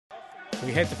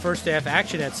We head to first half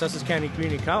action at Sussex County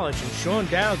Community College, and Sean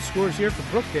Dowd scores here for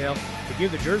Brookdale to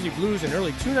give the Jersey Blues an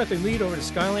early 2-0 lead over the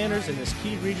Skylanders in this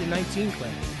key Region 19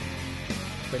 clash.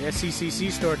 But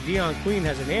SCCC star Dion Queen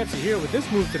has an answer here with this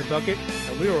move to the bucket,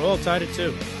 and we were all tied at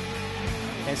 2.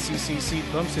 SCCC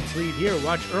bumps its lead here.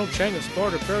 Watch Earl Chang of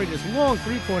Sparta parry this long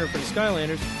three-pointer for the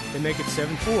Skylanders to make it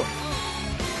 7-4.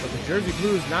 But the Jersey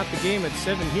Blues knock the game at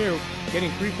 7 here,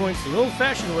 getting 3 points the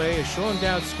old-fashioned way as Sean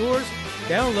Dowd scores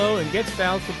down low and gets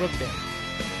fouled for Brookdale.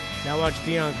 Now watch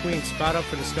Dion Queen spot up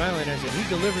for the Skylanders, and he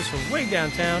delivers from way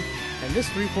downtown, and this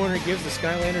three-pointer gives the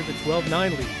Skylanders a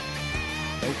 12-9 lead.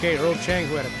 Okay, Earl Chang,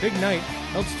 who had a big night,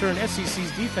 helps turn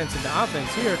SCC's defense into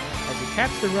offense here as he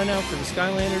caps the run out for the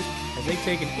Skylanders as they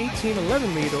take an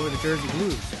 18-11 lead over the Jersey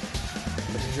Blues.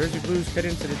 But the Jersey Blues cut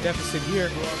into the deficit here.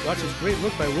 Watch this great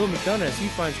look by Will McDonough as he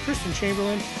finds Christian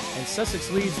Chamberlain, and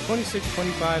Sussex leads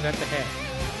 26-25 at the half.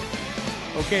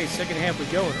 Okay, second half we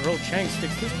go, and Earl Chang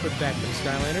sticks his foot back for the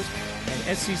Skylanders,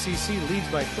 and SCCC leads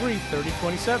by 3,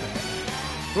 30-27.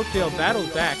 Brookdale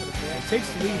battles back and takes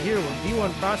the lead here when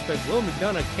D1 prospect Will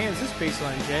McDonough cans this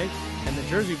baseline jag, and the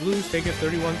Jersey Blues take a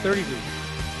 31-30 lead.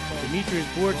 Demetrius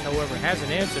Boards, however, has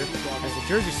an answer as the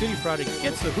Jersey City product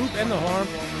gets the hoop and the harm,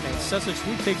 and Sussex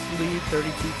retakes the lead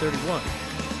 32-31.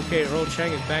 Okay, Earl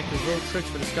Chang is back to his old tricks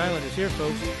for the Skylanders here,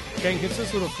 folks. Chang hits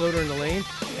this little floater in the lane,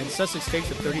 and Sussex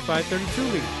takes a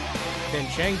 35-32 lead. Then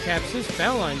Chang taps his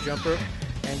foul line jumper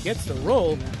and gets the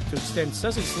roll to extend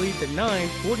Sussex lead to 9,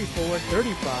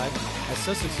 44-35 as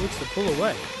Sussex looks to pull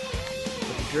away.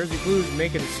 But the Jersey Blues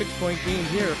make it a 6-point game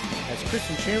here as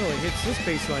Christian Chamberlain hits this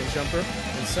baseline jumper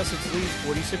and Sussex leads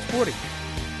 46-40.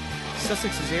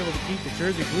 Sussex is able to keep the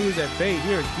Jersey Blues at bay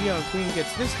here as Dion Queen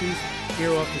gets this deuce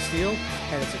here off the steal,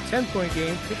 and it's a 10-point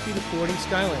game, 50-40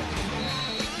 Skylanders.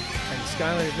 And the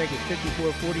Skylanders make it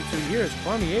 54-42 here as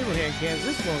Kwame Abraham cans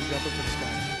this long jumper for the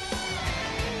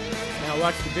Skylanders. Now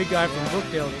watch the big guy from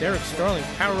Brookdale, Derek Starling,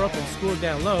 power up and score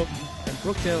down low, and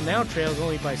Brookdale now trails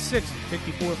only by 6,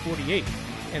 54-48.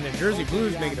 And the Jersey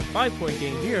Blues make it a 5-point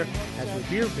game here as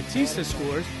Rabir Batista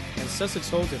scores, and Sussex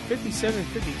holds a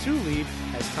 57-52 lead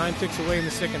as time ticks away in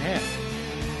the second half.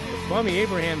 But Kwame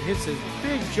Abraham hits his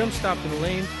big jump stop in the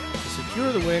lane to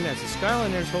secure the win as the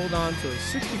Skylanders hold on to a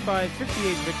 65-58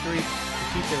 victory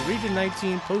to keep their Region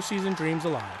 19 postseason dreams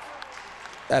alive.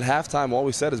 At halftime, all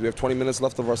we said is we have 20 minutes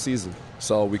left of our season.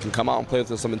 So we can come out and play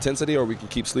with some intensity, or we can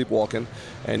keep sleepwalking.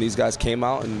 And these guys came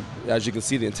out, and as you can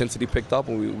see, the intensity picked up,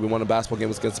 and we won a basketball game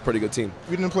against a pretty good team.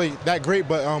 We didn't play that great,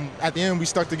 but at the end, we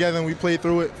stuck together and we played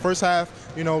through it. First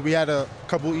half, you know, we had a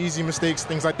couple easy mistakes,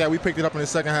 things like that. We picked it up in the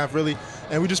second half, really,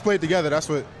 and we just played together. That's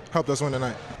what helped us win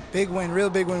tonight. Big win, real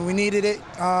big win. We needed it.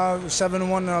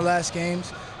 7-1 in our last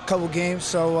couple games.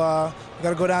 So we got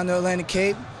to go down to Atlantic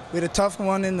Cape. We had a tough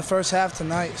one in the first half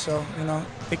tonight, so, you know.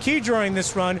 The key during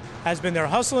this run has been their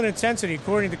hustle and intensity,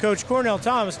 according to Coach Cornell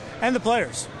Thomas and the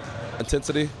players.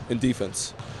 Intensity and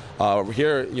defense.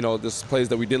 Here, you know, this plays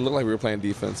that we didn't look like we were playing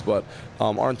defense, but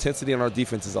our intensity and our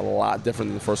defense is a lot different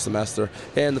than the first semester.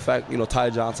 And the fact, you know, Ty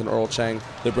Johnson, Earl Chang,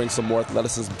 they bring some more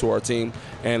athleticism to our team,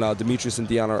 and Demetrius and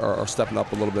Dion are stepping up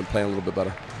a little bit and playing a little bit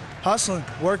better. Hustling,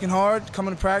 working hard,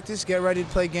 coming to practice, get ready to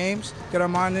play games, get our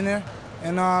mind in there,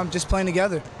 and just playing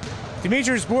together.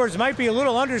 Demetrius Boards might be a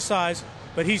little undersized,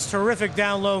 but he's terrific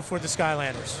down low for the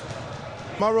Skylanders.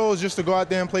 My role is just to go out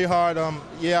there and play hard.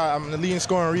 Yeah, I'm the leading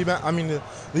scorer and the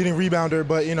leading rebounder,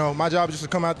 but, you know, my job is just to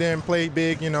come out there and play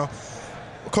big, you know.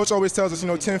 Coach always tells us, you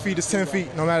know, 10 feet is 10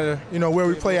 feet. No matter, you know, where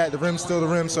we play at, the rim's still the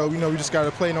rim. So, you know, we just got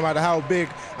to play no matter how big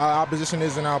our opposition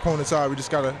is and our opponents are. We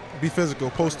just got to be physical,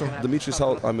 post them. Demetrius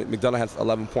McDonough had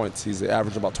 11 points. He's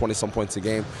averaging about 20-some points a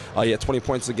game. He had 20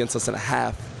 points against us in a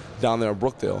half down there in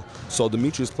Brookdale. So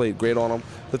Demetrius played great on him.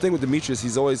 The thing with Demetrius,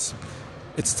 he's always,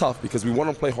 it's tough because we want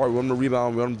him to play hard, we want him to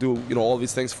rebound, we want him to do, you know, all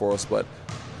these things for us, but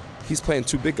he's playing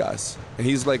two big guys. And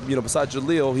he's like, you know, besides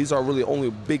Jaleel, he's our really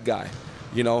only big guy,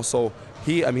 you know, so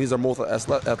he's our most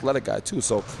athletic guy too,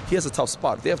 so he has a tough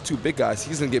spot. If they have two big guys,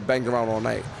 he's going to get banged around all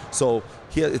night. So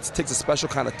it takes a special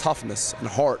kind of toughness and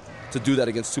heart to do that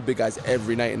against two big guys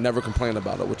every night and never complain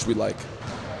about it, which we like.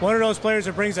 One of those players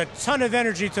that brings a ton of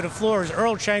energy to the floor is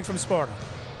Earl Chang from Sparta.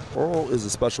 Earl is a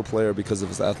special player because of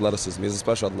his athleticism. He has a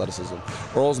special athleticism.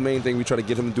 Earl's main thing we try to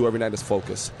get him to do every night is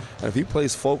focus. And if he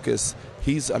plays focus,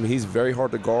 he's very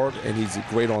hard to guard and he's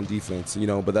great on defense, you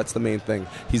know, but that's the main thing.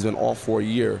 He's been off for a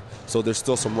year, so there's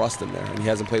still some rust in there, and he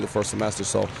hasn't played the first semester.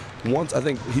 So I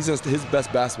think his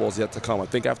best basketball is yet to come. I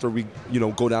think after we, you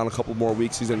know, go down a couple more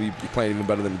weeks, he's going to be playing even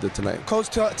better than he did tonight. Coach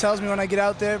tells me when I get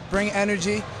out there, bring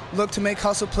energy, look to make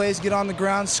hustle plays, get on the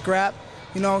ground, scrap.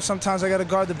 You know, sometimes I got to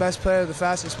guard the best player, the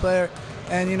fastest player,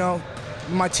 and, you know,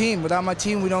 my team. Without my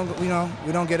team, we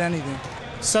don't get anything.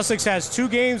 Sussex has 2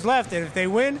 games left, and if they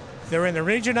win, they're in the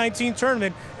Region 19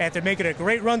 tournament after making a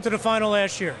great run to the final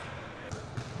last year.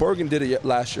 Bergen did it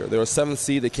last year. They were a 7th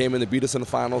seed. They came in, they beat us in the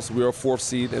finals. We were a 4th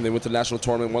seed, and they went to the national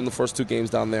tournament, won the first 2 games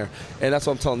down there. And that's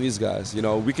what I'm telling these guys. You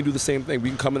know, we can do the same thing. We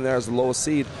can come in there as the lowest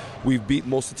seed. We've beat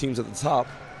most of the teams at the top.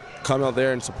 Come out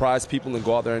there and surprise people and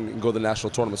go out there and go to the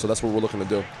national tournament. So that's what we're looking to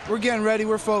do. We're getting ready.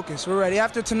 We're focused. We're ready.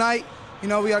 After tonight, you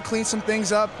know, we got to clean some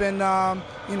things up and,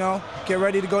 you know, get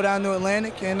ready to go down to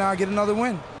Atlantic and get another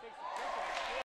win.